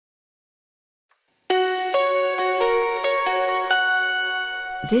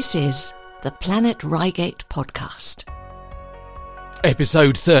This is the Planet Reigate podcast.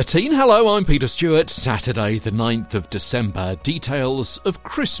 Episode 13. Hello, I'm Peter Stewart. Saturday the 9th of December. Details of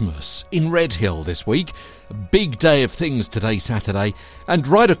Christmas in Redhill this week. A big day of things today, Saturday. And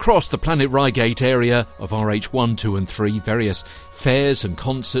right across the Planet Reigate area of RH1, 2 and 3, various fairs and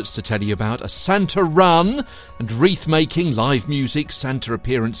concerts to tell you about. A Santa run and wreath making, live music, Santa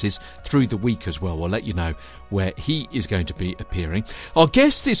appearances through the week as well. We'll let you know where he is going to be appearing. Our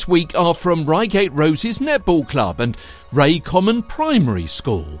guests this week are from Reigate Roses Netball Club and Wray Common Primary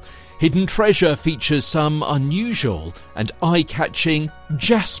School. Hidden Treasure features some unusual and eye-catching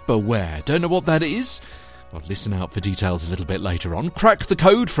Jasperware. Don't know what that is? Well, listen out for details a little bit later on. Crack the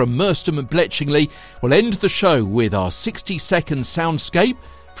Code from Merstham and Bletchingley. We'll end the show with our 60-second soundscape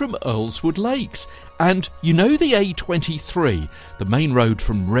from Earlswood Lakes. And you know the A23, the main road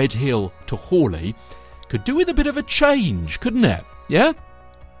from Redhill to Hawley, could do with a bit of a change, couldn't it? Yeah?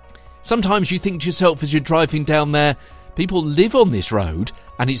 Sometimes you think to yourself as you're driving down there, people live on this road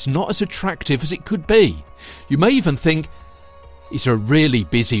and it's not as attractive as it could be. You may even think, it's a really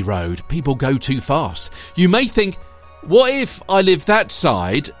busy road, people go too fast. You may think, what if I live that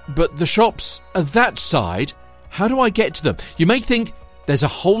side, but the shops are that side? How do I get to them? You may think, there's a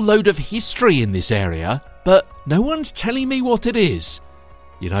whole load of history in this area, but no one's telling me what it is.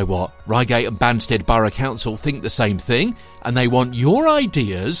 You know what? Reigate and Banstead Borough Council think the same thing, and they want your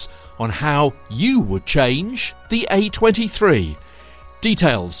ideas on how you would change the A23.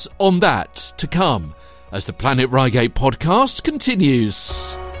 Details on that to come as the Planet Reigate podcast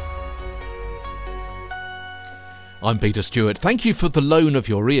continues. I'm Peter Stewart. Thank you for the loan of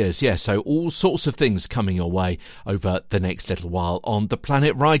your ears. Yes, so all sorts of things coming your way over the next little while on the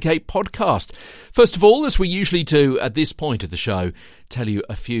Planet Reigate podcast. First of all, as we usually do at this point of the show, tell you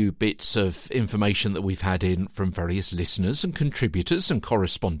a few bits of information that we've had in from various listeners and contributors and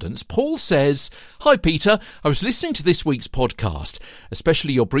correspondents. Paul says, "Hi Peter, I was listening to this week's podcast,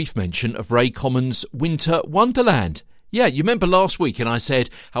 especially your brief mention of Wray Common's Winter Wonderland. Yeah, you remember last week and I said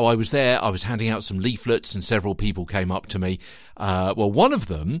how I was there, I was handing out some leaflets and several people came up to me. One of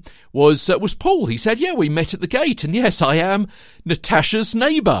them was Paul. He said, yeah, we met at the gate. And yes, I am Natasha's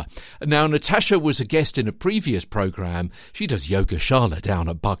neighbour. Now, Natasha was a guest in a previous programme. She does Yoga Shala down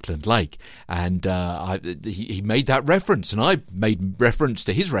at Buckland Lake. And he made that reference. And I made reference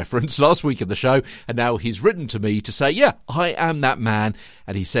to his reference last week of the show. And now he's written to me to say, yeah, I am that man.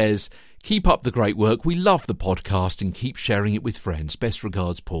 And he says, keep up the great work. We love the podcast and keep sharing it with friends. Best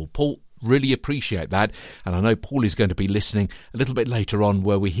regards, Paul. Paul, really appreciate that. And I know Paul is going to be listening a little bit later on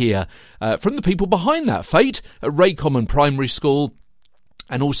where we hear from the people behind that fate at Wray Common Primary School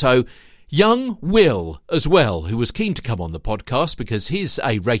and also young Will as well, who was keen to come on the podcast because he's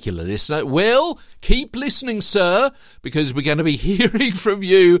a regular listener. Will, keep listening, sir, because we're going to be hearing from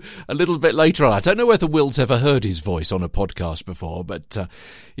you a little bit later on. I don't know whether Will's ever heard his voice on a podcast before, but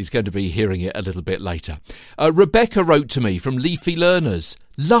he's going to be hearing it a little bit later. Rebecca wrote to me from Leafy Learners.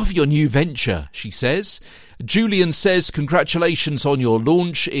 Love your new venture, she says. Julian says, congratulations on your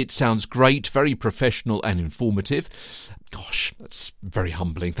launch. It sounds great, very professional and informative. Gosh, that's very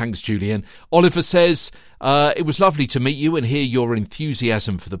humbling. Thanks, Julian. Oliver says, it was lovely to meet you and hear your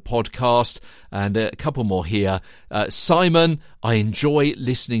enthusiasm for the podcast. And a couple more here. Simon, I enjoy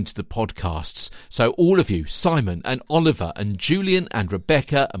listening to the podcasts. So all of you, Simon and Oliver and Julian and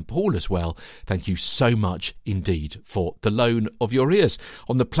Rebecca and Paul as well, thank you so much indeed for the loan of your ears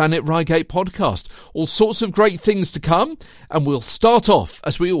on the Planet Reigate podcast. All sorts of great things to come. And we'll start off,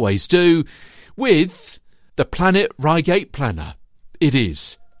 as we always do, with the Planet Reigate Planner. It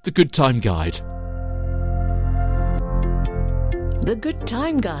is the Good Time Guide. The Good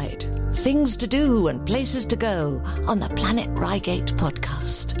Time Guide. Things to do and places to go on the Planet Reigate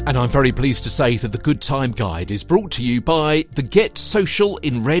podcast. And I'm very pleased to say that the Good Time Guide is brought to you by the Get Social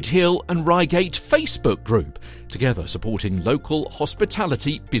in Redhill and Reigate Facebook group, together supporting local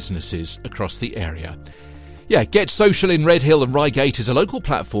hospitality businesses across the area. Yeah, Get Social in Redhill and Reigate is a local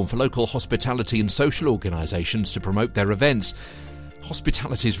platform for local hospitality and social organisations to promote their events.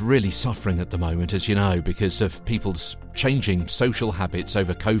 Hospitality is really suffering at the moment, as you know, because of people's changing social habits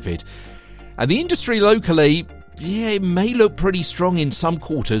over COVID. And the industry locally, yeah, it may look pretty strong in some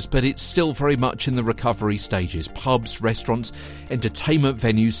quarters, but it's still very much in the recovery stages. Pubs, restaurants, entertainment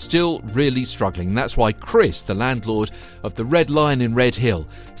venues still really struggling. And that's why Chris, the landlord of the Red Lion in Redhill,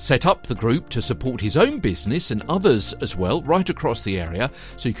 set up the group to support his own business and others as well, right across the area.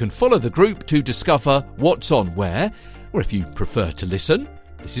 So you can follow the group to discover what's on where, or if you prefer to listen,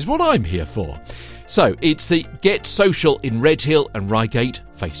 this is what I'm here for. So it's the Get Social in Redhill and Reigate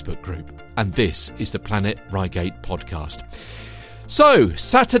Facebook group. And this is the Planet Reigate podcast. So,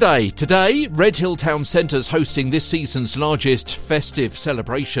 Saturday, today, Redhill Town Centre's hosting this season's largest festive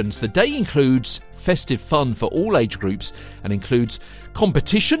celebrations. The day includes festive fun for all age groups and includes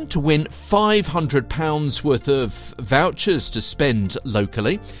competition to win £500 worth of vouchers to spend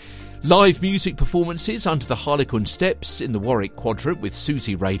locally, live music performances under the Harlequin Steps in the Warwick Quadrant with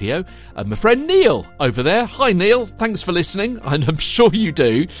Susie Radio, and my friend Neil over there. Hi Neil, thanks for listening, and I'm sure you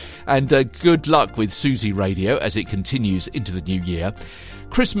do, and good luck with Susie Radio as it continues into the new year.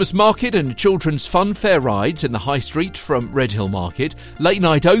 Christmas market and children's fun fair rides in the High Street from Redhill Market, late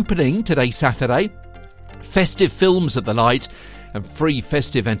night opening today Saturday, festive films at the Light, and free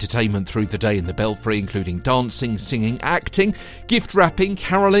festive entertainment through the day in the Belfry, including dancing, singing, acting, gift wrapping,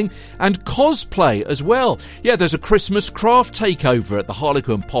 carolling and cosplay as well. Yeah, there's a Christmas craft takeover at the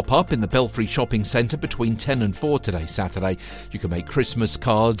Harlequin Pop-Up in the Belfry Shopping Centre between 10 and 4 today, Saturday. You can make Christmas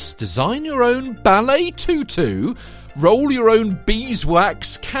cards, design your own ballet tutu, roll your own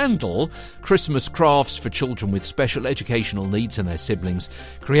beeswax candle, Christmas crafts for children with special educational needs and their siblings,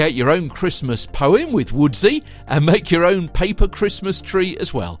 create your own Christmas poem with Woodsy, and make your own paper Christmas tree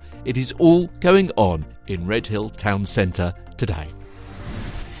as well. It is all going on in Redhill Town Centre today.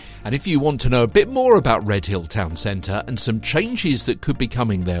 And if you want to know a bit more about Redhill Town Centre and some changes that could be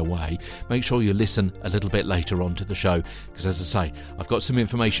coming their way, make sure you listen a little bit later on to the show, because as I say, I've got some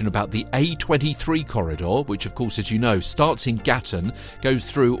information about the A23 corridor, which of course, as you know, starts in Gatton,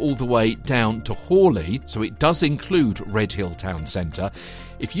 goes through all the way down to Hawley, so it does include Redhill Town Centre.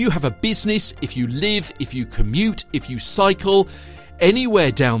 If you have a business, if you live, if you commute, if you cycle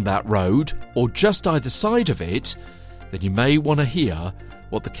anywhere down that road or just either side of it, then you may want to hear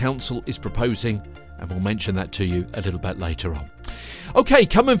what the council is proposing, and we'll mention that to you a little bit later on. OK,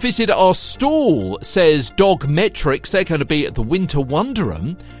 come and visit our stall, says Dog Metrics. They're going to be at the Winter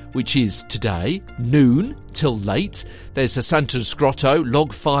Wonder'em, which is today, noon till late. There's a Santa's Grotto,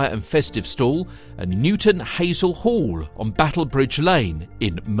 log fire and festive stall, and Newton Hazel Hall on Battlebridge Lane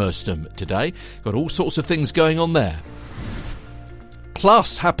in Merstham today. Got all sorts of things going on there.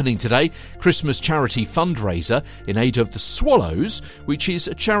 Plus, happening today, Christmas charity fundraiser in aid of the Swallows, which is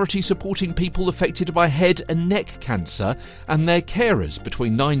a charity supporting people affected by head and neck cancer and their carers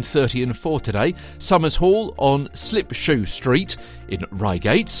between 9:30 and 4 today. Summers Hall on Slipshoe Street in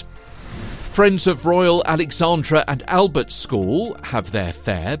Reigate. Friends of Royal Alexandra and Albert School have their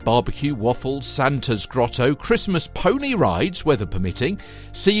fair, barbecue, waffles, Santa's Grotto, Christmas pony rides, weather permitting.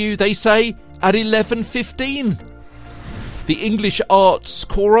 See you, they say, at 11:15. The English Arts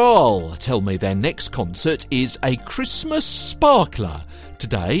Chorale tell me their next concert is a Christmas sparkler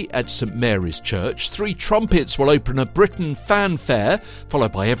today at St Mary's Church. 3 trumpets will open a Britain fanfare,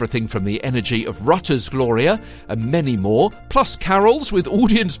 followed by everything from the energy of Rutter's Gloria and many more, plus carols with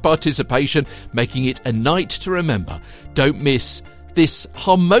audience participation, making it a night to remember. Don't miss this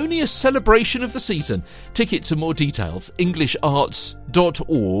harmonious celebration of the season. Tickets and more details,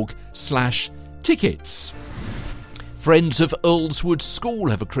 englisharts.org/tickets. Friends of Earlswood School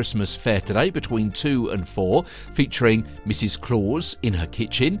have a Christmas fair today between 2 and 4, featuring Mrs Claus in her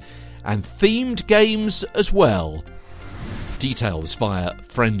kitchen and themed games as well. Details via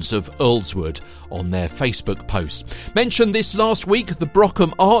Friends of Earlswood on their Facebook post. Mentioned this last week, the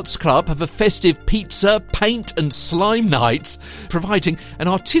Brockham Arts Club have a festive pizza, paint and slime night, providing an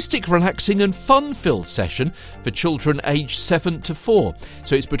artistic, relaxing and fun-filled session for children aged 7 to 4.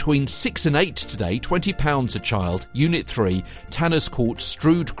 So it's between 6 and 8 today, £20 a child, Unit 3, Tanner's Court,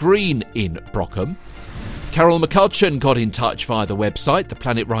 Strood Green in Brockham. Carol McCutcheon got in touch via the website,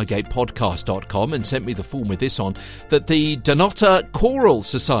 theplanetReigate.podcast.com, and sent me the form with this on, that the Dunnottar Choral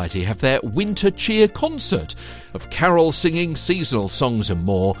Society have their Winter Cheer concert of carol singing, seasonal songs and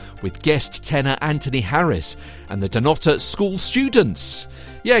more, with guest tenor Anthony Harris and the Dunnottar school students.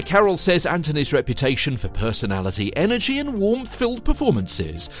 Yeah, Carol says Anthony's reputation for personality, energy and warmth-filled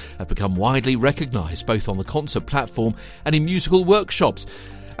performances have become widely recognised both on the concert platform and in musical workshops.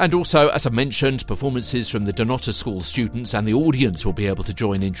 And also, as I mentioned, performances from the Dunnottar School students and the audience will be able to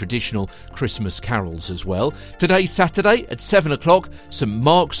join in traditional Christmas carols as well. Today, Saturday, at 7 o'clock, St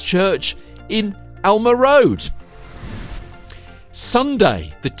Mark's Church in Alma Road.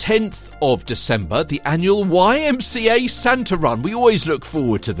 Sunday, the 10th of December, the annual YMCA Santa Run. We always look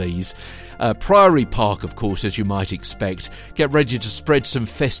forward to these. Priory Park, of course, as you might expect. Get ready to spread some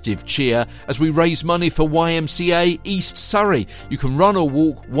festive cheer as we raise money for YMCA East Surrey. You can run or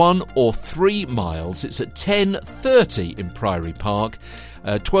walk 1 or 3 miles. It's at 10:30 in Priory Park.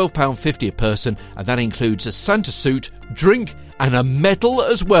 £12.50 a person, and that includes a Santa suit, drink and a medal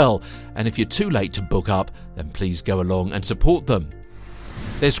as well. And if you're too late to book up, then please go along and support them.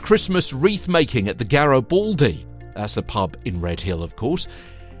 There's Christmas wreath making at the Garibaldi That's the pub in Red Hill, of course.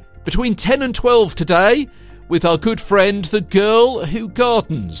 Between 10 and 12 today, with our good friend, the Girl Who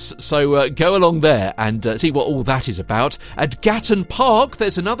Gardens. So go along there and see what all that is about. At Gatton Park,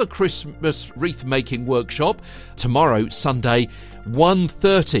 there's another Christmas wreath-making workshop. Tomorrow, Sunday,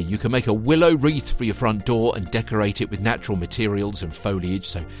 1:30. You can make a willow wreath for your front door and decorate it with natural materials and foliage.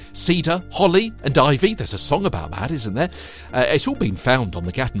 So cedar, holly and ivy. There's a song about that, isn't there? It's all been found on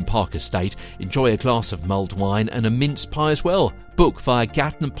the Gatton Park estate. Enjoy a glass of mulled wine and a mince pie as well. Book via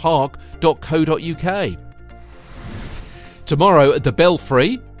gattonpark.co.uk. Tomorrow at the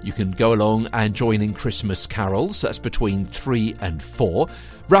Belfry, you can go along and join in Christmas carols. That's between 3 and 4.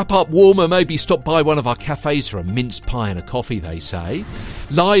 Wrap up warmer, maybe stop by one of our cafes for a mince pie and a coffee, they say.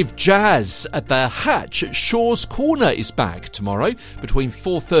 Live jazz at the Hatch at Shaw's Corner is back tomorrow between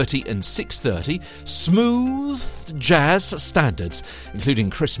 4:30 and 6:30. Smooth jazz standards, including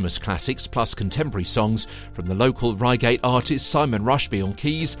Christmas classics plus contemporary songs from the local Reigate artist Simon Rushby on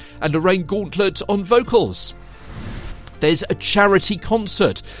keys and Lorraine Gauntlet on vocals. There's a charity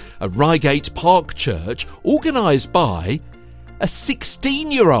concert at Reigate Park Church organised by a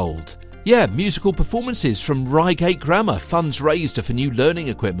 16-year-old. Yeah, musical performances from Reigate Grammar, funds raised for new learning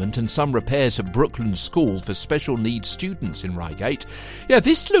equipment and some repairs at Brookland School for special needs students in Reigate. Yeah,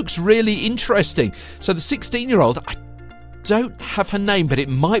 this looks really interesting. So the 16-year-old, I don't have her name, but it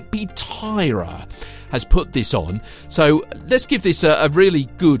might be Tyra, has put this on. So let's give this a really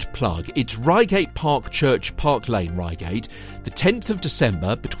good plug. It's Reigate Park Church, Park Lane, Reigate, the 10th of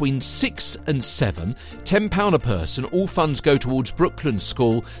December between 6 and 7, £10 a person. All funds go towards Brookland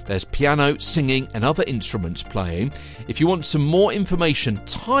School. There's piano, singing and other instruments playing. If you want some more information,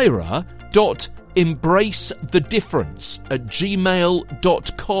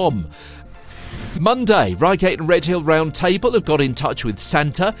 tyra.embracethedifference@gmail.com. Monday, Reigate and Red Hill Round Table have got in touch with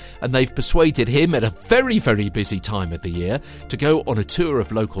Santa and they've persuaded him at a very, very busy time of the year to go on a tour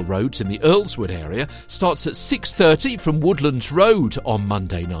of local roads in the Earlswood area. Starts at 6:30 from Woodlands Road on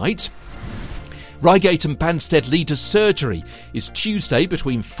Monday night. Reigate and Banstead Leaders Surgery is Tuesday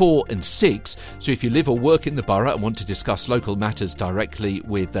between 4 and 6. So if you live or work in the borough and want to discuss local matters directly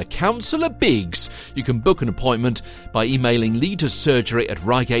with Councillor Biggs, you can book an appointment by emailing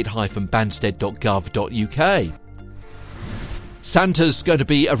leaderssurgery@reigate-banstead.gov.uk. Santa's going to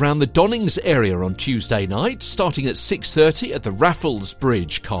be around the Donnings area on Tuesday night, starting at 6:30 at the Raffles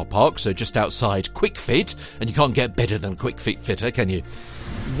Bridge car park, so just outside Quick Fit, and you can't get better than a Quick Fit fitter, can you?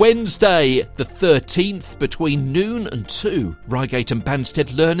 Wednesday the 13th between noon and 2, Reigate and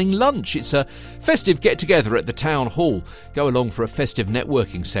Banstead Learning Lunch. It's a festive get-together at the Town Hall. Go along for a festive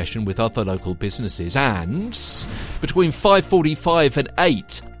networking session with other local businesses. And between 5:45 and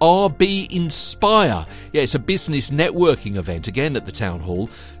 8, RB Inspire. Yeah, it's a business networking event again at the Town Hall.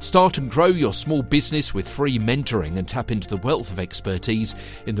 Start and grow your small business with free mentoring and tap into the wealth of expertise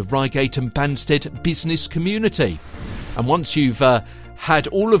in the Reigate and Banstead business community. And once you've had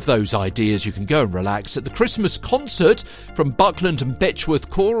all of those ideas, you can go and relax at the Christmas concert from Buckland and Betchworth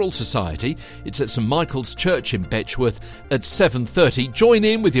Choral Society. It's at St Michael's Church in Betchworth at 7:30. Join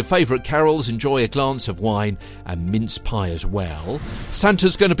in with your favourite carols, enjoy a glance of wine and mince pie as well.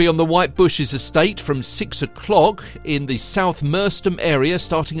 Santa's going to be on the White Bushes estate from 6 o'clock in the South Merstham area,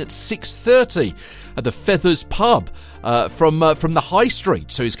 starting at 6:30 at the Feathers Pub from the High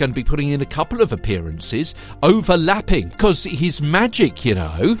Street. So he's going to be putting in a couple of appearances, overlapping, because he's magic, you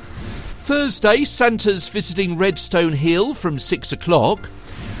know. Thursday, Santa's visiting Redstone Hill from 6 o'clock.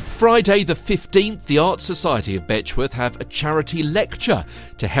 Friday the 15th, the Art Society of Betchworth have a charity lecture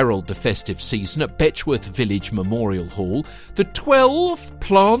to herald the festive season at Betchworth Village Memorial Hall. The 12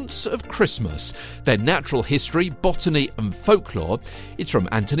 Plants of Christmas, their natural history, botany and folklore. It's from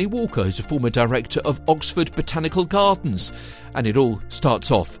Anthony Walker, who's a former director of Oxford Botanical Gardens. And it all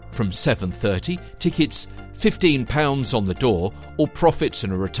starts off from 7:30. Tickets £15 on the door, all profits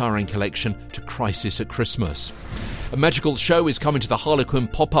in a retiring collection to Crisis at Christmas. A magical show is coming to the Harlequin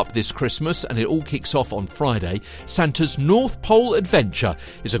pop-up this Christmas, and it all kicks off on Friday. Santa's North Pole Adventure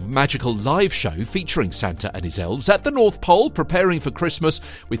is a magical live show featuring Santa and his elves at the North Pole, preparing for Christmas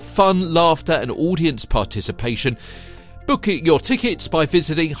with fun, laughter and audience participation. Book your tickets by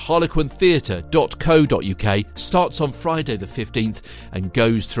visiting harlequintheatre.co.uk. Starts on Friday the 15th and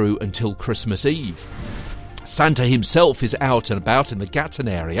goes through until Christmas Eve. Santa himself is out and about in the Gatton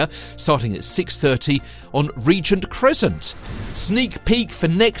area, starting at 6:30 on Regent Crescent. Sneak peek for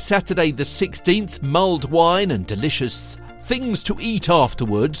next Saturday the 16th, mulled wine and delicious things to eat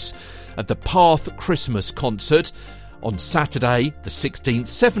afterwards at the Path Christmas concert. on Saturday the 16th,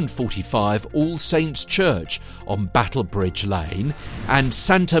 7:45, All Saints Church on Battlebridge Lane. And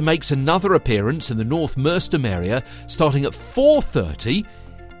Santa makes another appearance in the North Merstham area starting at 4:30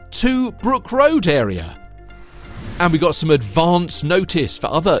 to Brook Road area. And we got some advance notice for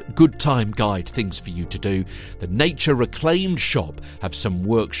other good time guide things for you to do. The Nature Reclaimed shop have some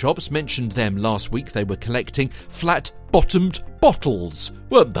workshops. Mentioned them last week. They were collecting flat-bottomed bottles,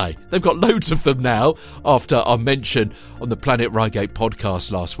 weren't they? They've got loads of them now after our mention on the Planet Reigate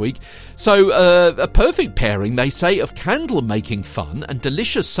podcast last week. So a perfect pairing, they say, of candle-making fun and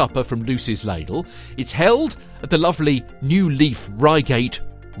delicious supper from Lucy's Ladle. It's held at the lovely New Leaf Reigate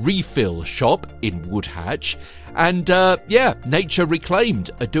Refill shop in Woodhatch. And Nature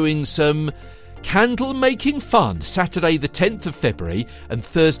Reclaimed are doing some candle making fun Saturday the 10th of February and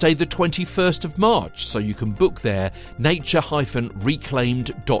Thursday the 21st of March. So you can book there,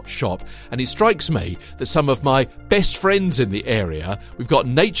 nature-reclaimed.shop. And it strikes me that some of my best friends in the area, we've got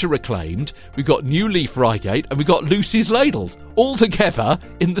Nature Reclaimed, we've got New Leaf Reigate, and we've got Lucy's Ladle, all together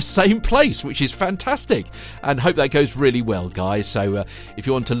in the same place, which is fantastic. And hope that goes really well, guys. So if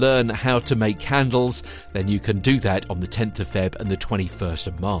you want to learn how to make candles, then you can do that on the 10th of Feb and the 21st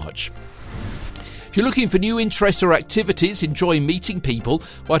of March. If you're looking for new interests or activities, enjoy meeting people,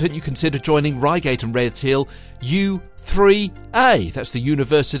 why don't you consider joining Reigate and Redhill U3A? That's the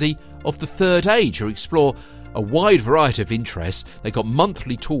University of the Third Age, who explore a wide variety of interests. They've got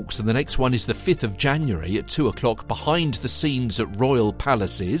monthly talks, and the next one is the 5th of January at 2 o'clock behind the scenes at Royal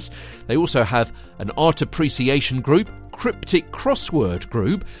Palaces. They also have an art appreciation group, cryptic crossword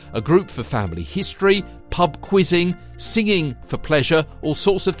group, a group for family history, pub quizzing, singing for pleasure, all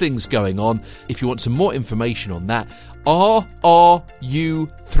sorts of things going on. If you want some more information on that,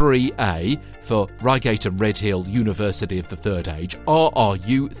 RRU3A for Reigate and Redhill University of the Third Age,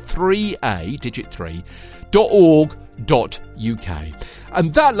 RRU3A, digit 3, .org.uk.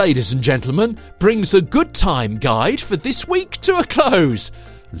 And that, ladies and gentlemen, brings the good time guide for this week to a close.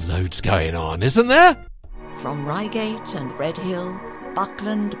 Loads going on, isn't there? From Reigate and Redhill,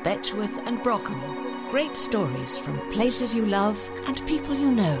 Buckland, Betchworth and Brockham. Great stories from places you love and people you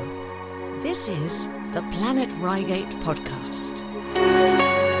know. This is the Planet Reigate podcast.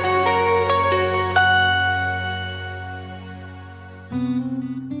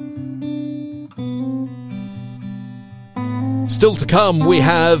 Still to come, we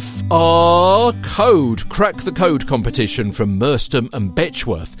have our Crack the Code competition from Merstham and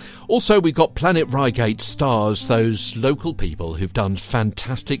Betchworth. Also, we've got Planet Reigate stars, those local people who've done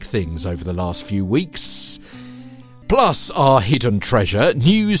fantastic things over the last few weeks. Plus our hidden treasure,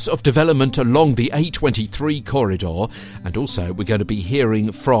 news of development along the A23 corridor. And also, we're going to be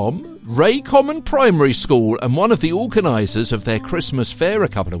hearing from Wray Common Primary School and one of the organisers of their Christmas fair a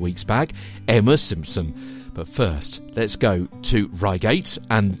couple of weeks back, Emma Simpson. But first, let's go to Reigate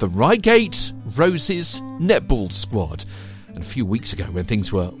and the Reigate Roses Netball squad. And a few weeks ago, when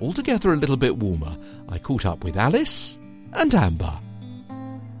things were altogether a little bit warmer, I caught up with Alice and Amber.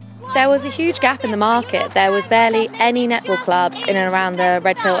 There was a huge gap in the market. There was barely any netball clubs in and around the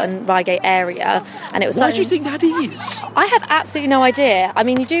Redhill and Reigate area. And it was Why do you think that is? I have absolutely no idea. I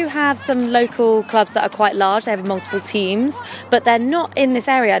mean, you do have some local clubs that are quite large. They have multiple teams, but they're not in this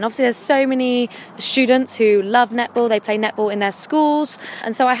area. And obviously there's so many students who love netball. They play netball in their schools.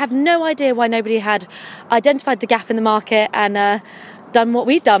 And so I have no idea why nobody had identified the gap in the market and done what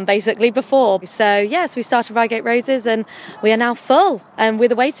we'd done basically before. So yes, we started Reigate Roses and we are now full and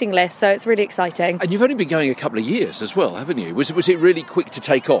with a waiting list, so it's really exciting. And you've only been going a couple of years as well, haven't you? Was it really quick to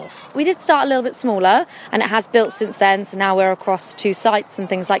take off? We did start a little bit smaller and it has built since then, so now we're across 2 sites and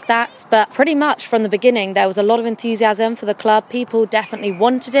things like that. But pretty much from the beginning there was a lot of enthusiasm for the club. People definitely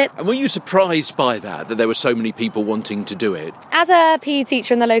wanted it. And were you surprised by that there were so many people wanting to do it? As a PE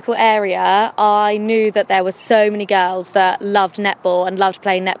teacher in the local area, I knew that there were so many girls that loved netball and loved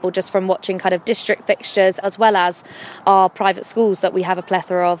playing netball just from watching kind of district fixtures as well as our private schools that we have a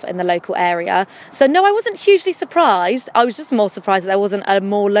plethora of in the local area. So no, I wasn't hugely surprised. I was just more surprised that there wasn't a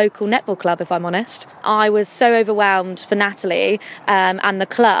more local netball club, if I'm honest. I was so overwhelmed for Natalie and the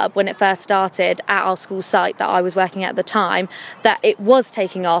club when it first started at our school site that I was working at the time, that it was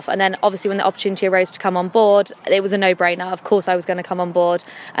taking off. And then obviously when the opportunity arose to come on board, it was a no-brainer. Of course I was going to come on board,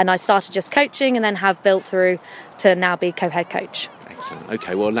 and I started just coaching and then have built through to now be co-head coach. Excellent.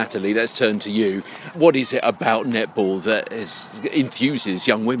 OK, well, Natalie, let's turn to you. What is it about netball that enthuses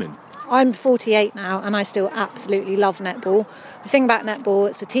young women? I'm 48 now and I still absolutely love netball. The thing about netball,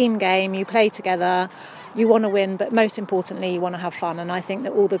 it's a team game, you play together, you want to win, but most importantly, you want to have fun. And I think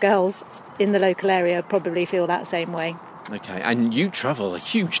that all the girls in the local area probably feel that same way. Okay, and you travel a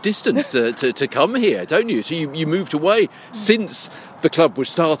huge distance to come here, don't you? So you moved away since the club was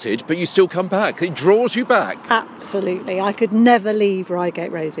started, but you still come back. It draws you back. Absolutely. I could never leave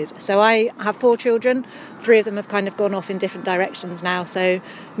Reigate Roses. So I have 4 children. 3 of them have kind of gone off in different directions now. So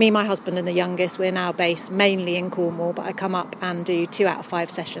me, my husband and the youngest, we're now based mainly in Cornwall, but I come up and do 2 out of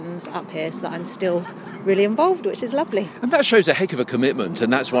 5 sessions up here so that I'm still really involved, which is lovely. And that shows a heck of a commitment,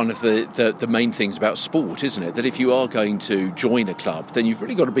 and that's one of the main things about sport, isn't it? That if you are going to join a club, then you've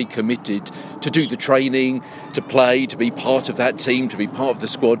really got to be committed to do the training, to play, to be part of that team, to be part of the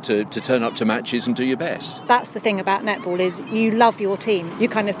squad, to turn up to matches and do your best. That's the thing about netball, is you love your team. You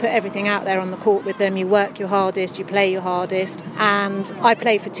kind of put everything out there on the court with them, you work your hardest, you play your hardest, and I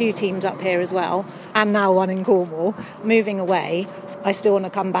play for 2 teams up here as well, and now 1 in Cornwall. Moving away, I still want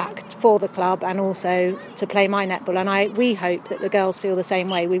to come back for the club and also to play my netball, and we hope that the girls feel the same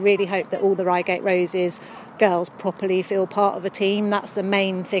way. We really hope that all the Reigate Roses girls properly feel part of a team. That's the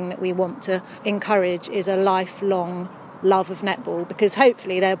main thing that we want to encourage, is a lifelong love of netball, because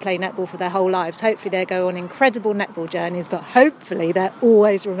hopefully they'll play netball for their whole lives. Hopefully they'll go on incredible netball journeys, but hopefully they'll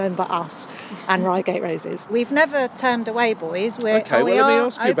always remember us and Reigate Roses. We've never turned away boys. Let me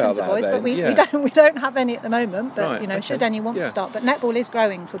ask you about that boys, then. But we don't have any at the moment, but right, should anyone want to start. But netball is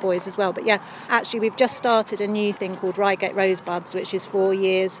growing for boys as well. But actually we've just started a new thing called Reigate Rosebuds, which is for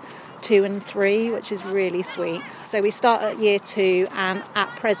years 2 and 3, which is really sweet. So we start at year 2, and at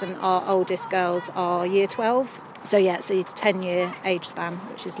present our oldest girls are year 12. So it's a 10-year age span,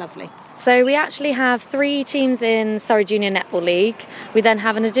 which is lovely. So we actually have 3 teams in Surrey Junior Netball League. We then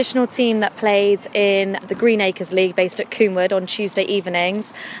have an additional team that plays in the Green Acres League based at Coomwood on Tuesday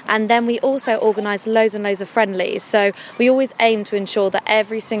evenings. And then we also organise loads and loads of friendlies. So we always aim to ensure that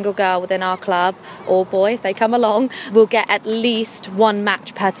every single girl within our club, or boy if they come along, will get at least 1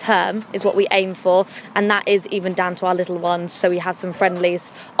 match per term is what we aim for. And that is even down to our little ones. So we have some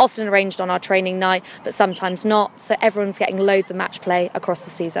friendlies often arranged on our training night, but sometimes not. So everyone's getting loads of match play across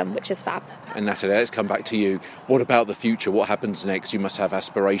the season, which is fab. And Natalie, let's come back to you. What about the future? What happens next? You must have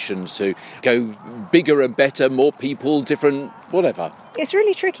aspirations to go bigger and better, more people, different, whatever. It's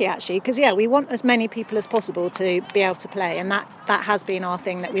really tricky actually, because we want as many people as possible to be able to play, and that has been our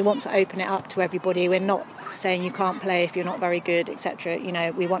thing, that we want to open it up to everybody. We're not saying you can't play if you're not very good, etc.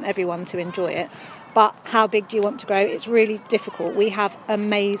 We want everyone to enjoy it. But how big do you want to grow? It's really difficult. We have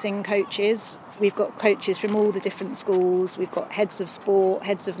amazing coaches. We've got coaches from all the different schools. We've got heads of sport,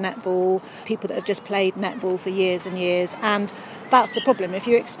 heads of netball, people that have just played netball for years and years. And that's the problem. If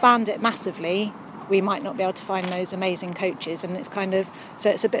you expand it massively, we might not be able to find those amazing coaches. And it's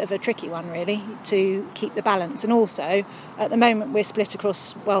a bit of a tricky one, really, to keep the balance. And also, at the moment, we're split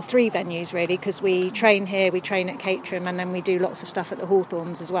across, 3 venues, really, because we train here, we train at Caterham, and then we do lots of stuff at the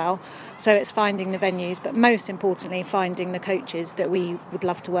Hawthorns as well. So it's finding the venues, but most importantly, finding the coaches that we would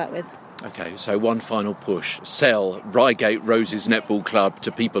love to work with. Okay, so one final push. Sell Reigate Roses Netball Club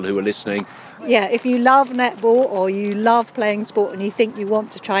to people who are listening. Yeah, if you love netball or you love playing sport and you think you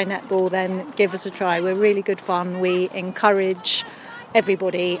want to try netball, then give us a try. We're really good fun. We encourage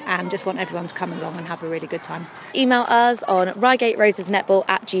everybody and just want everyone to come along and have a really good time. Email us on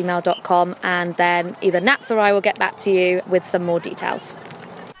reigaterosesnetball@gmail.com, and then either Nats or I will get back to you with some more details.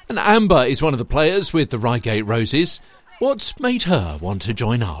 And Amber is one of the players with the Reigate Roses. What's made her want to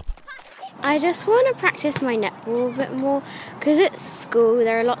join up? I just want to practice my netball a bit more, because at school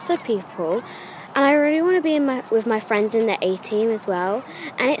there are lots of people and I really want to be with my friends in the A team as well,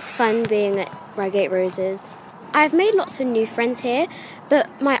 and it's fun being at Reigate Roses. I've made lots of new friends here,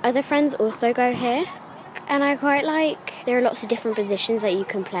 but my other friends also go here, and I quite like there are lots of different positions that you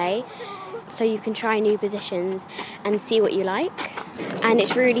can play, so you can try new positions and see what you like, and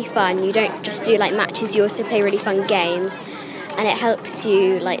it's really fun. You don't just do matches, you also play really fun games. And it helps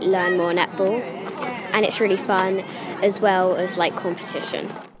you learn more netball, and it's really fun as well as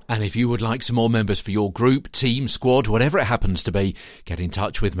competition. And if you would like some more members for your group, team, squad, whatever it happens to be, get in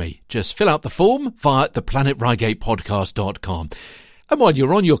touch with me. Just fill out the form via theplanetreigatepodcast.com. And while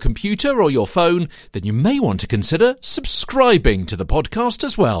you're on your computer or your phone, then you may want to consider subscribing to the podcast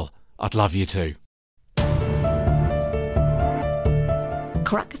as well. I'd love you to.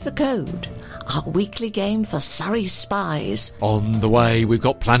 Crack the Code, our weekly game for Surrey spies. On the way, we've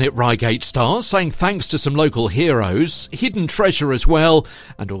got Planet Reigate stars saying thanks to some local heroes, hidden treasure as well,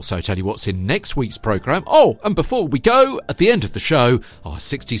 and also tell you what's in next week's programme. Oh, and before we go, at the end of the show, our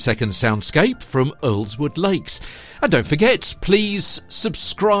 60-second soundscape from Earlswood Lakes. And don't forget, please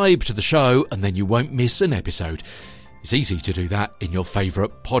subscribe to the show and then you won't miss an episode. It's easy to do that in your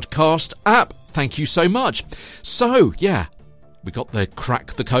favourite podcast app. Thank you so much. So, yeah, we got the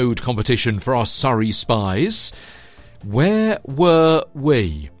Crack the Code competition for our Surrey spies. Where were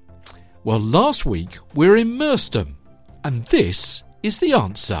we? Well, last week we were in Merstham, and this is the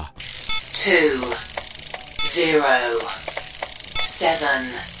answer. 2075.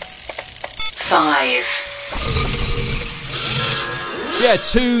 Yeah,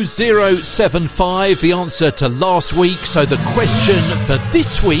 2075, the answer to last week. So the question for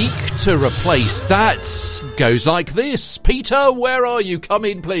this week, to replace that, goes like this. Peter, where are you? Come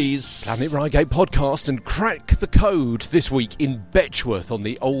in, please. Planet Reigate podcast and crack the code this week in Betchworth on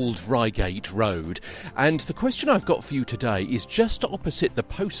the old Reigate Road. And the question I've got for you today is just opposite the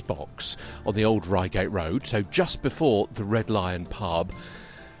post box on the old Reigate Road, so just before the Red Lion pub,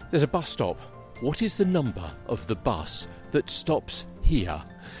 there's a bus stop. What is the number of the bus that stops here?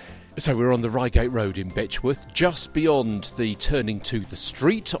 So we're on the Reigate Road in Betchworth, just beyond the turning to the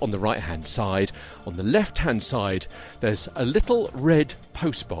street on the right-hand side. On the left-hand side, there's a little red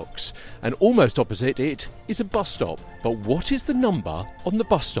postbox, and almost opposite it is a bus stop. But what is the number on the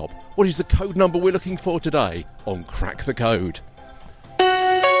bus stop? What is the code number we're looking for today on Crack the Code?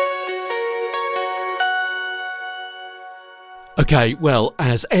 OK, well,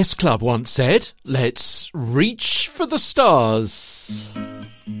 as S Club once said, let's reach for the stars.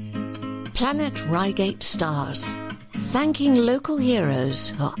 Planet Reigate Stars. Thanking local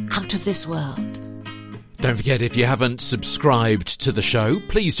heroes who are out of this world. Don't forget, if you haven't subscribed to the show,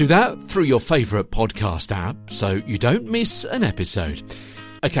 please do that through your favourite podcast app so you don't miss an episode.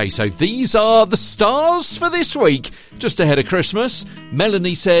 OK, so these are the stars for this week. Just ahead of Christmas,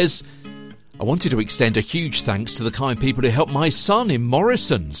 Melanie says, I wanted to extend a huge thanks to the kind people who helped my son in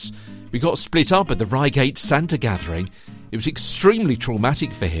Morrison's. We got split up at the Reigate Santa gathering. It was extremely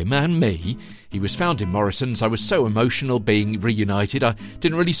traumatic for him and me. He was found in Morrison's. I was so emotional being reunited. I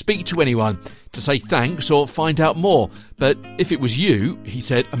didn't really speak to anyone to say thanks or find out more. But if it was you, he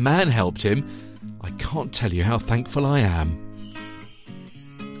said, a man helped him. I can't tell you how thankful I am.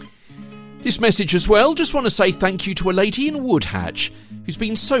 This message as well, just want to say thank you to a lady in Woodhatch who's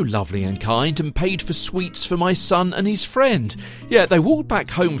been so lovely and kind and paid for sweets for my son and his friend. Yeah, they walked back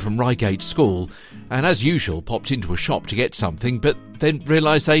home from Reigate School and as usual popped into a shop to get something, but then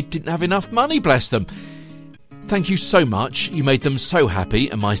realised they didn't have enough money, bless them. Thank you so much, you made them so happy,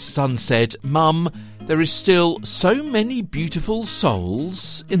 and my son said, Mum, there is still so many beautiful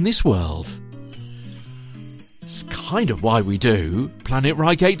souls in this world. It's kind of why we do Planet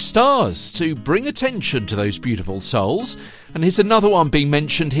Reigate Stars, to bring attention to those beautiful souls. And here's another one being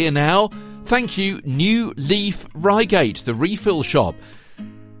mentioned here now. Thank you, New Leaf Reigate, the refill shop.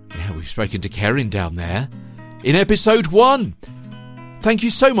 Yeah, we've spoken to Kerin down there in episode 1. Thank you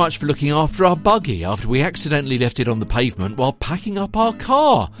so much for looking after our buggy after we accidentally left it on the pavement while packing up our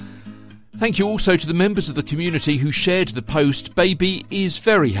car. Thank you also to the members of the community who shared the post. Baby is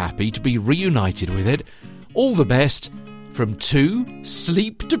very happy to be reunited with it. All the best from 2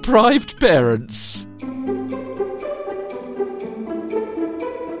 sleep-deprived parents.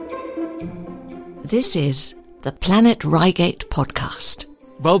 This is the Planet Reigate podcast.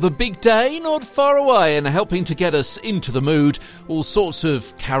 Well, the big day not far away and helping to get us into the mood. All sorts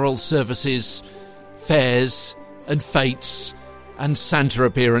of carol services, fairs and fates and Santa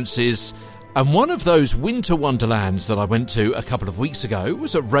appearances. And one of those winter wonderlands that I went to a couple of weeks ago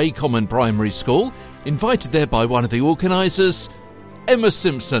was at Wray Common Primary School, invited there by one of the organisers, Emma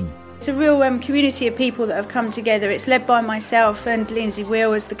Simpson. It's a real community of people that have come together. It's led by myself and Lindsay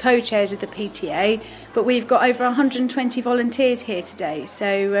Wheel as the co-chairs of the PTA, but we've got over 120 volunteers here today,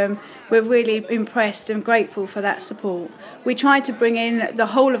 so we're really impressed and grateful for that support. We try to bring in the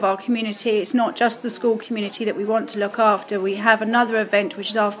whole of our community. It's not just the school community that we want to look after. We have another event, which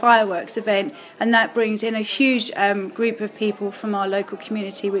is our fireworks event, and that brings in a huge group of people from our local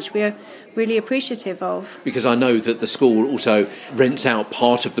community, which we're really appreciative of. Because I know that the school also rents out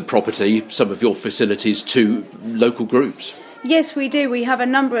part of the property, some of your facilities, to local groups. Yes, we do. We have a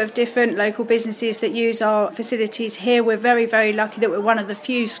number of different local businesses that use our facilities here. We're very, very lucky that we're one of the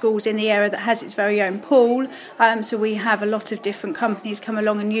few schools in the area that has its very own pool. So we have a lot of different companies come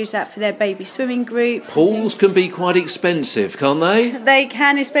along and use that for their baby swimming groups. Pools can be quite expensive, can't they? They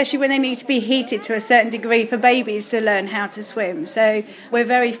can, especially when they need to be heated to a certain degree for babies to learn how to swim. So we're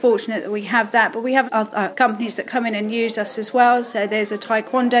very fortunate that we have that. But we have other companies that come in and use us as well. So there's a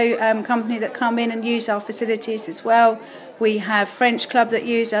taekwondo company that come in and use our facilities as well. We have French Club that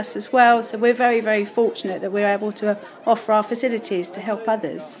use us as well. So we're very, very fortunate that we're able to offer our facilities to help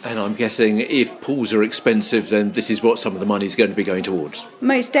others. And I'm guessing if pools are expensive, then this is what some of the money is going to be going towards.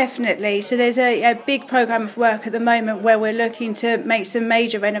 Most definitely. So there's a big programme of work at the moment where we're looking to make some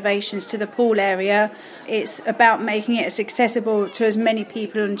major renovations to the pool area. It's about making it as accessible to as many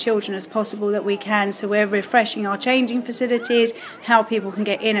people and children as possible that we can. So we're refreshing our changing facilities, how people can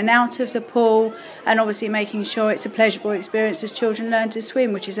get in and out of the pool, and obviously making sure it's a pleasurable experience as children learn to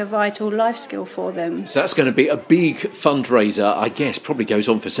swim, which is a vital life skill for them. So that's going to be a big fundraiser, I guess, probably goes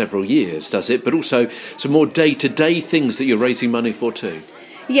on for several years, does it? But also some more day-to-day things that you're raising money for too.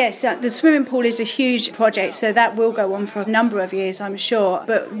 Yes, the swimming pool is a huge project, so that will go on for a number of years, I'm sure.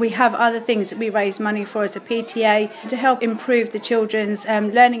 But we have other things that we raise money for as a PTA to help improve the children's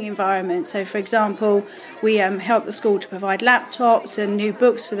learning environment. So, for example, we help the school to provide laptops and new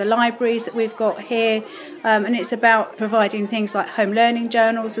books for the libraries that we've got here. And it's about providing things like home learning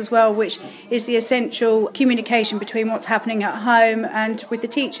journals as well, which is the essential communication between what's happening at home and with the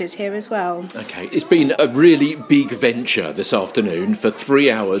teachers here as well. OK, it's been a really big venture this afternoon for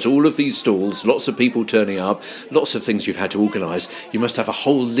 3 hours, all of these stalls, lots of people turning up, lots of things you've had to organise. You must have a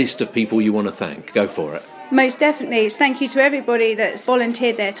whole list of people you want to thank. Go for it. Most definitely. It's thank you to everybody that's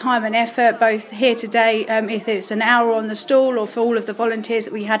volunteered their time and effort, both here today, if it's an hour on the stall, or for all of the volunteers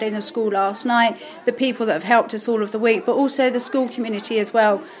that we had in the school last night, the people that have helped us all of the week, but also the school community as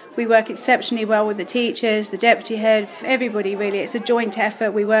well. We work exceptionally well with the teachers, the deputy head, everybody really. It's a joint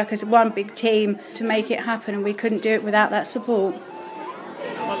effort. We work as one big team to make it happen, and we couldn't do it without that support.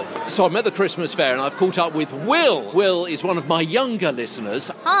 So I'm at the Christmas fair and I've caught up with Will. Will is one of my younger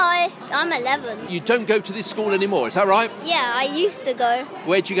listeners. Hi, I'm 11. You don't go to this school anymore, is that right? Yeah, I used to go.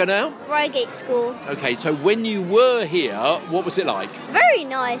 Where do you go now? Reigate School. OK, so when you were here, what was it like? Very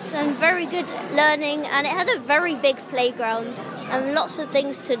nice and very good learning, and it had a very big playground and lots of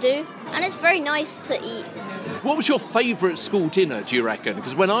things to do, and it's very nice to eat. What was your favourite school dinner, do you reckon?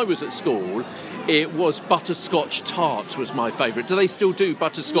 Because when I was at school, it was butterscotch tart was my favourite. Do they still do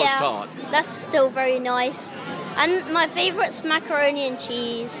butterscotch tart? That's still very nice. And my favourite's macaroni and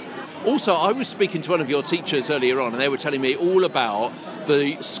cheese. Also, I was speaking to one of your teachers earlier on, and they were telling me all about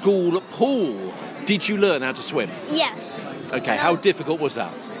the school pool. Did you learn how to swim? Yes. OK, how difficult was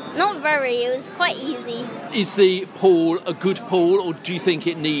that? Not very, it was quite easy. Is the pool a good pool, or do you think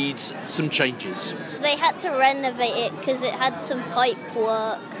it needs some changes? They had to renovate it because it had some pipe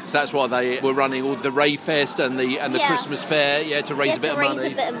work. So that's why they were running all the Ray Fest and the Christmas fair, to raise a bit of money. To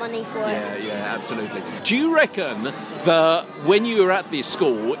raise a bit of money for it. Yeah, absolutely. Do you reckon that when you were at this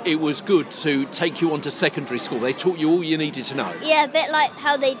school, it was good to take you on to secondary school? They taught you all you needed to know? Yeah, a bit like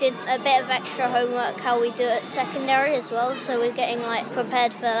how they did a bit of extra homework, how we do it at secondary as well, so we're getting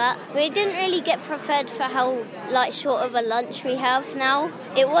prepared for that. We didn't really get prepared for how short of a lunch we have now.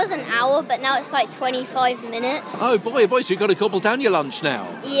 It was an hour, but now it's 25 minutes. Oh boy, so you've got to gobble down your lunch now.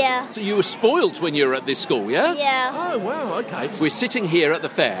 Yeah. So you were spoilt when you were at this school, yeah? Yeah. Oh wow, okay. We're sitting here at the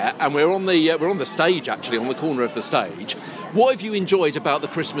fair, and we're on the stage actually, on the corner of the stage. What have you enjoyed about the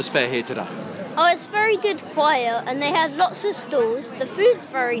Christmas fair here today? Oh, it's very good, quiet, and they had lots of stalls. The food's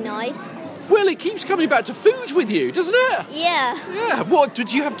very nice. Well, it keeps coming back to food with you, doesn't it? Yeah. Yeah. What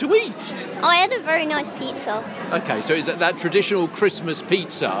did you have to eat? Oh, I had a very nice pizza. Okay, so is that traditional Christmas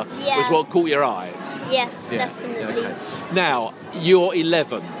pizza was what caught your eye? Yes, definitely. Okay. Now, you're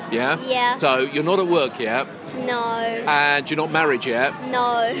 11, yeah? Yeah. So you're not at work yet? No. And you're not married yet?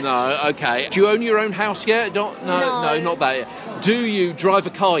 No. No, okay. Do you own your own house yet? No, not that yet. Do you drive a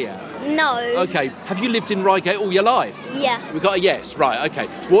car yet? No. Okay. Have you lived in Reigate all your life? Yeah. We've got a yes, right, okay.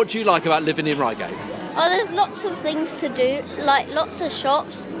 What do you like about living in Reigate? Oh, there's lots of things to do, lots of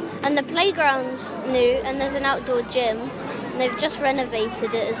shops, and the playground's new, and there's an outdoor gym, and they've just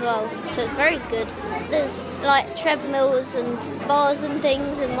renovated it as well, so it's very good. There's treadmills and bars and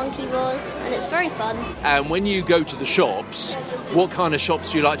things and monkey bars, and it's very fun. And when you go to the shops, what kind of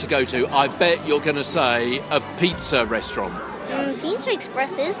shops do you like to go to? I bet you're going to say a pizza restaurant. Pizza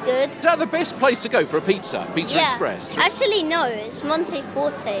Express is good. Is that the best place to go for a pizza? Pizza Express? Actually, no, it's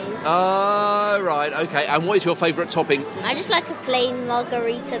Monteforte's. Oh, right, okay. And what is your favourite topping? I just like a plain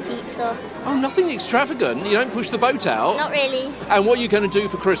margarita pizza. Oh, nothing extravagant? You don't push the boat out? Not really. And what are you going to do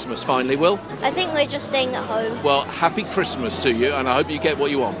for Christmas, finally, Will? I think we're just staying at home. Well, happy Christmas to you, and I hope you get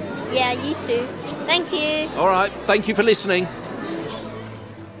what you want. Yeah, you too. Thank you. All right, thank you for listening.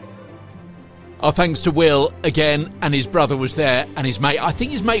 Our thanks to Will again, and his brother was there, and his mate. I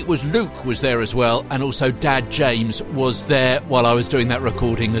think his mate was Luke was there as well, and also Dad James was there while I was doing that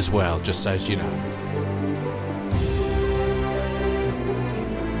recording as well, just so as you know.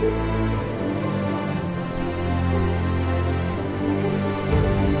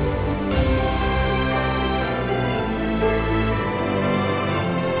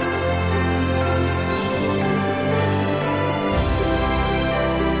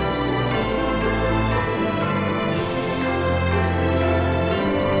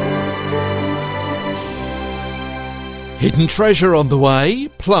 Hidden treasure on the way,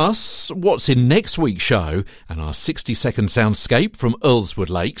 plus what's in next week's show and our 60-second soundscape from Earlswood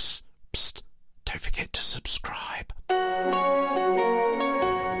Lakes. Psst, don't forget to subscribe.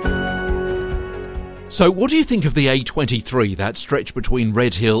 So what do you think of the A23, that stretch between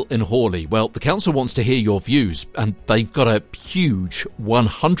Redhill and Hawley? Well, the council wants to hear your views, and they've got a huge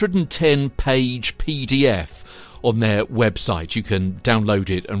 110-page PDF on their website. You can download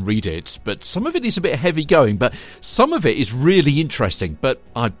it and read it, but some of it is a bit heavy going, but some of it is really interesting. But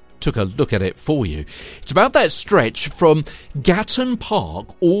I took a look at it for you. It's about that stretch from Gatton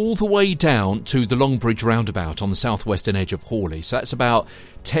Park all the way down to the Longbridge roundabout on the southwestern edge of Hawley. So that's about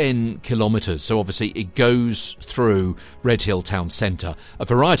 10 kilometres. So obviously it goes through Redhill town centre. A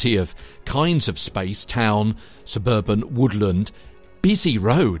variety of kinds of space, town, suburban, woodland. Busy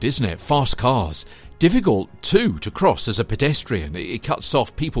road, isn't it? Fast cars. Difficult, too, to cross as a pedestrian. It cuts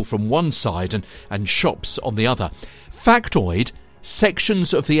off people from one side and shops on the other. Factoid,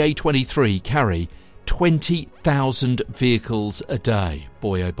 sections of the A23 carry 20,000 vehicles a day.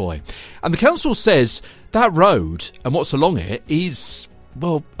 Boy, oh boy. And the council says that road and what's along it is,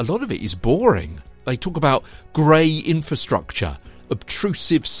 well, a lot of it is boring. They talk about grey infrastructure,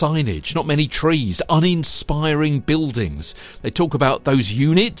 obtrusive signage, not many trees, uninspiring buildings. They talk about those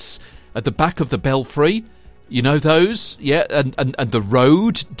units at the back of the belfry, you know those? Yeah, and the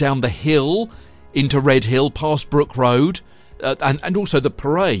road down the hill into Redhill past Brook Road, and also the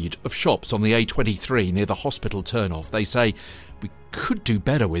parade of shops on the A23 near the hospital turnoff. They say we could do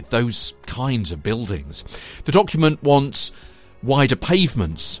better with those kinds of buildings. The document wants wider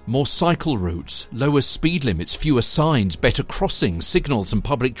pavements, more cycle routes, lower speed limits, fewer signs, better crossings, signals and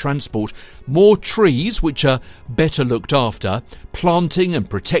public transport, more trees which are better looked after, planting and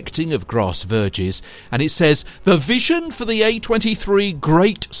protecting of grass verges. And it says the vision for the A23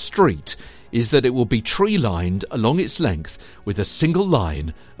 Great Street is that it will be tree-lined along its length with a single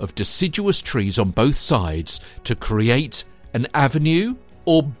line of deciduous trees on both sides to create an avenue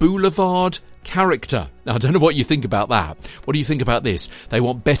or boulevard character. Now, I don't know what you think about that. What do you think about this? They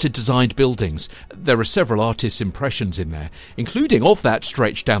want better designed buildings. There are several artists' impressions in there, including of that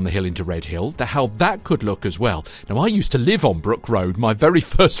stretch down the hill into Redhill, how that could look as well. Now, I used to live on Brook Road. My very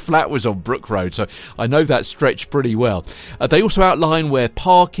first flat was on Brook Road, so I know that stretch pretty well. They also outline where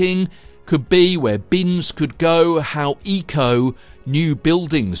parking could be, where bins could go, how eco new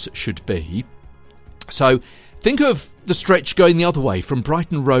buildings should be. So think of the stretch going the other way from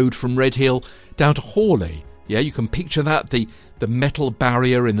Brighton Road from Redhill down to Hawley. Yeah, you can picture that, the metal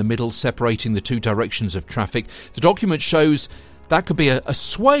barrier in the middle separating the two directions of traffic. The document shows that could be a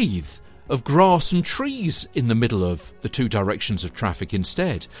swathe of grass and trees in the middle of the two directions of traffic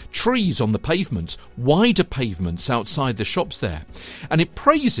instead. Trees on the pavements, wider pavements outside the shops there. And it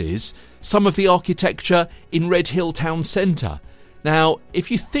praises some of the architecture in Redhill town centre. Now,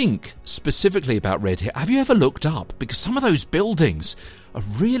 if you think specifically about Redhill, have you ever looked up? Because some of those buildings are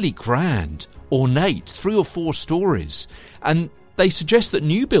really grand, ornate, 3 or 4 stories. And they suggest that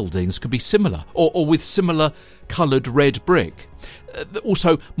new buildings could be similar, or with similar coloured red brick.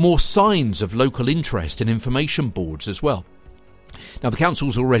 Also, more signs of local interest and information boards as well. Now, the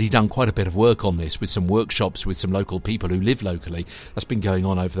council's already done quite a bit of work on this with some workshops with some local people who live locally. That's been going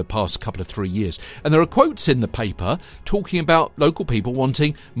on over the past couple of 3 years. And there are quotes in the paper talking about local people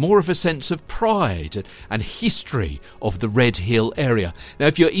wanting more of a sense of pride and history of the Redhill area. Now,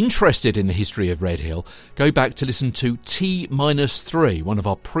 if you're interested in the history of Redhill, go back to listen to T-3, one of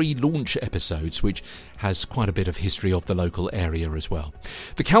our pre-launch episodes, which has quite a bit of history of the local area as well.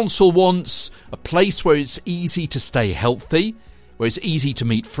 The council wants a place where it's easy to stay healthy, where it's easy to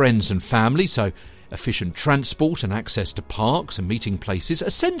meet friends and family, so efficient transport and access to parks and meeting places, a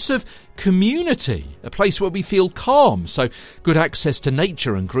sense of community, a place where we feel calm, so good access to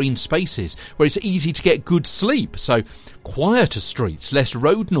nature and green spaces, where it's easy to get good sleep, so quieter streets, less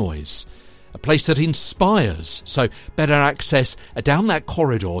road noise, a place that inspires, so better access down that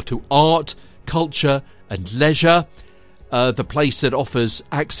corridor to art, culture and leisure, the place that offers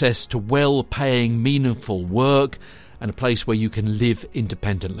access to well-paying, meaningful work, and a place where you can live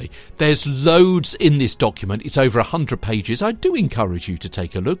independently. There's loads in this document. It's over 100 pages. I do encourage you to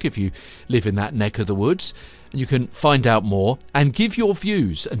take a look if you live in that neck of the woods. And you can find out more and give your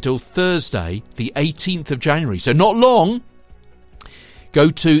views until Thursday, the 18th of January. So not long.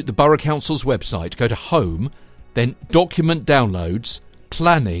 Go to the Borough Council's website, go to Home, then Document Downloads,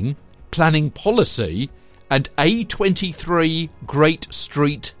 Planning Policy, and A23 Great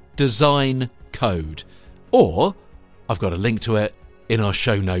Street Design Code. Or I've got a link to it in our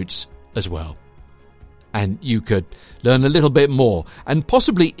show notes as well. And you could learn a little bit more and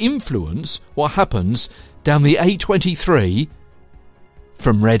possibly influence what happens down the A23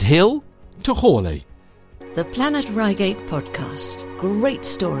 from Red Hill to Hawley. The Planet Reigate podcast. Great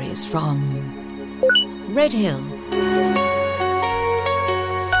stories from Red Hill.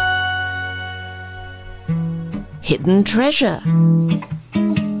 Hidden treasure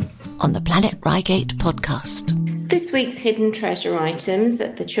on the Planet Reigate podcast. This week's hidden treasure items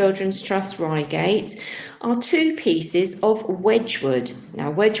at the Children's Trust Reigate are 2 pieces of Wedgwood. Now,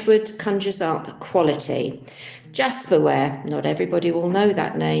 Wedgwood conjures up quality. Jasperware, not everybody will know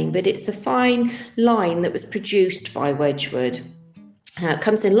that name, but it's a fine line that was produced by Wedgwood. It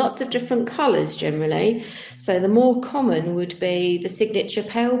comes in lots of different colours generally. So the more common would be the signature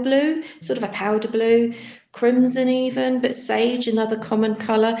pale blue, sort of a powder blue, crimson even, but sage, another common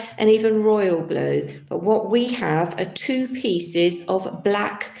colour, and even royal blue. But what we have are 2 pieces of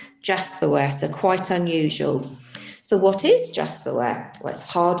black jasperware, so quite unusual. So what is jasperware? Well, it's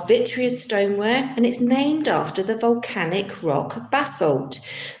hard vitreous stoneware, and it's named after the volcanic rock basalt.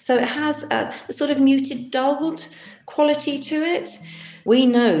 So it has a sort of muted, dulled quality to it. We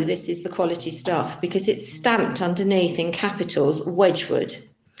know this is the quality stuff because it's stamped underneath in capitals Wedgwood.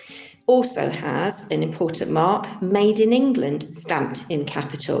 Also has an important mark, Made in England, stamped in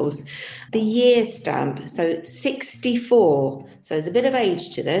capitals. The year stamp, so 64, so there's a bit of age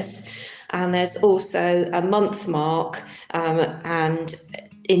to this. And there's also a month mark and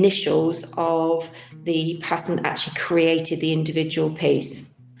initials of the person that actually created the individual piece.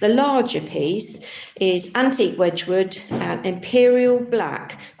 The larger piece is antique Wedgwood, imperial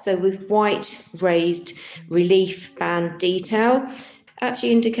black, so with white raised relief band detail.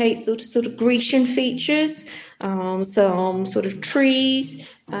 Actually indicates sort of Grecian features, some sort of trees,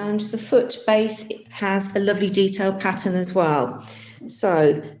 and the foot base has a lovely detail pattern as well.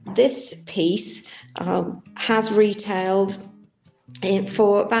 So this piece has retailed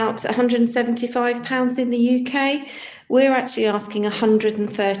for about £175 in the UK. We're actually asking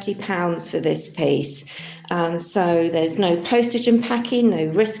 £130 for this piece. And so there's no postage and packing, no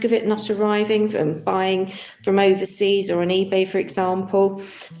risk of it not arriving from buying from overseas or on eBay, for example.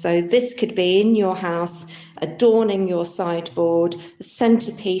 So this could be in your house, adorning your sideboard, a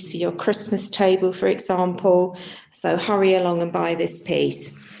centerpiece for your Christmas table, for example. So hurry along and buy this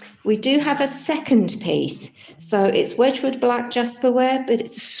piece. We do have a second piece. So it's Wedgwood black jasperware, but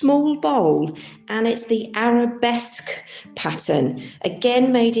it's a small bowl and it's the arabesque pattern,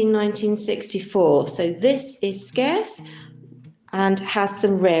 again made in 1964. So this is scarce and has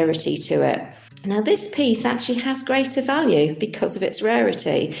some rarity to it. Now this piece actually has greater value because of its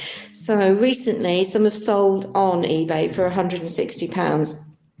rarity. So recently some have sold on eBay for £160.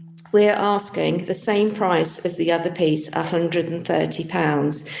 We're asking the same price as the other piece,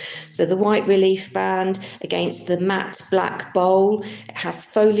 £130. So the white relief band against the matte black bowl. It has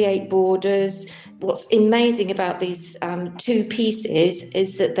foliate borders. What's amazing about these 2 pieces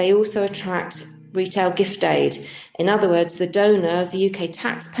is that they also attract retail gift aid. In other words, the donor is a UK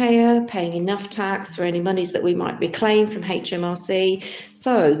taxpayer paying enough tax for any monies that we might reclaim from HMRC.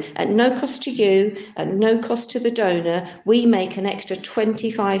 So at no cost to you, at no cost to the donor, we make an extra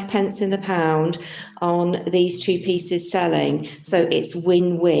 25 pence in the pound on these 2 pieces selling. So it's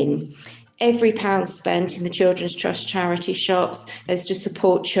win-win. Every pound spent in the Children's Trust charity shops goes to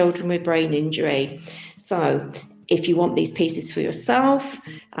support children with brain injury. So if you want these pieces for yourself,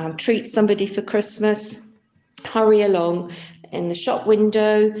 treat somebody for Christmas, hurry along in the shop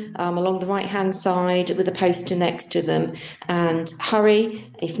window along the right-hand side with a poster next to them, and hurry.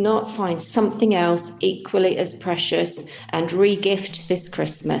 If not, find something else equally as precious and re-gift this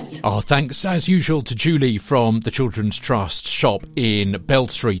Christmas. Oh, thanks as usual to Julie from the Children's Trust shop in Bell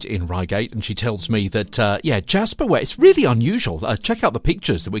Street in Reigate, and she tells me that jasperware, it's really unusual. Check out the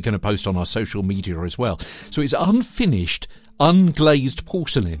pictures that we're going to post on our social media as well. So it's unfinished, unglazed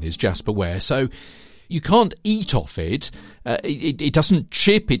porcelain is jasperware, so you can't eat off it. It doesn't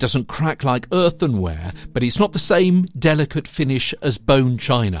chip, it doesn't crack like earthenware, but it's not the same delicate finish as bone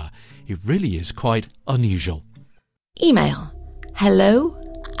china. It really is quite unusual. Email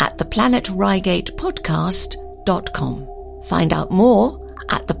hello@theplanetreigatepodcast.com. Find out more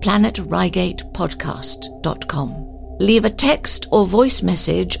at theplanetreigatepodcast.com. Leave a text or voice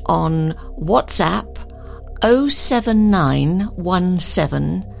message on WhatsApp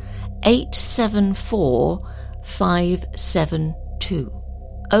 07917 874 572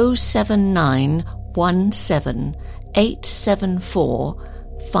 07917 874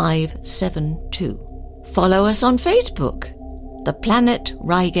 572. Follow us on Facebook, The Planet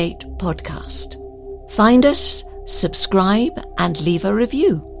Reigate Podcast. Find us, subscribe and leave a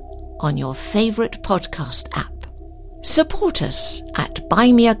review on your favourite podcast app. Support us at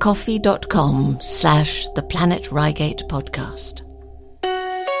buymeacoffee.com/The Planet Reigate podcast.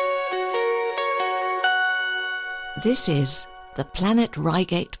 This is the Planet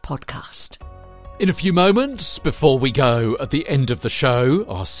Reigate podcast. In a few moments, before we go at the end of the show,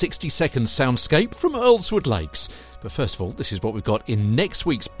 our 60-second soundscape from Earlswood Lakes. But first of all, this is what we've got in next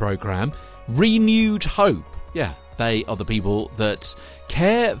week's programme, Renewed Hope. Yeah, they are the people that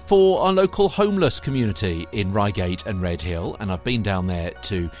care for our local homeless community in Reigate and Redhill, and I've been down there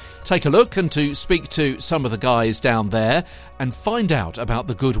to take a look and to speak to some of the guys down there and find out about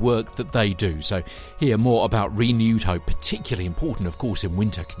the good work that they do. So hear more about Renewed Hope, particularly important, of course, in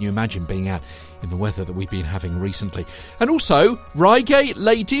winter. Can you imagine being out in the weather that we've been having recently? And also, Reigate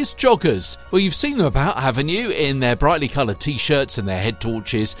Ladies Joggers. Well, you've seen them about, haven't you, in their brightly coloured T-shirts and their head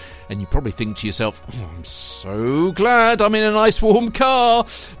torches, and you probably think to yourself, I'm so glad I'm in a nice warm car.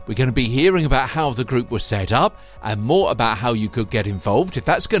 We're going to be hearing about how the group was set up and more about how you could get involved if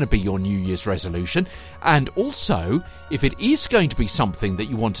that's going to be your New Year's resolution, and also if it is going to be something that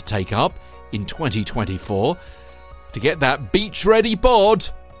you want to take up in 2024. To get that beach ready bod,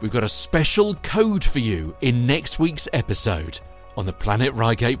 we've got a special code for you in next week's episode on the Planet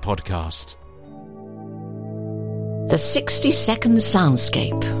Reigate podcast. The 60-second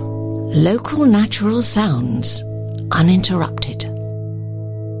soundscape. Local natural sounds, uninterrupted.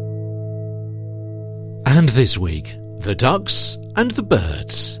 And this week, the ducks and the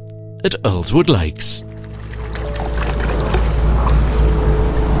birds at Earlswood Lakes.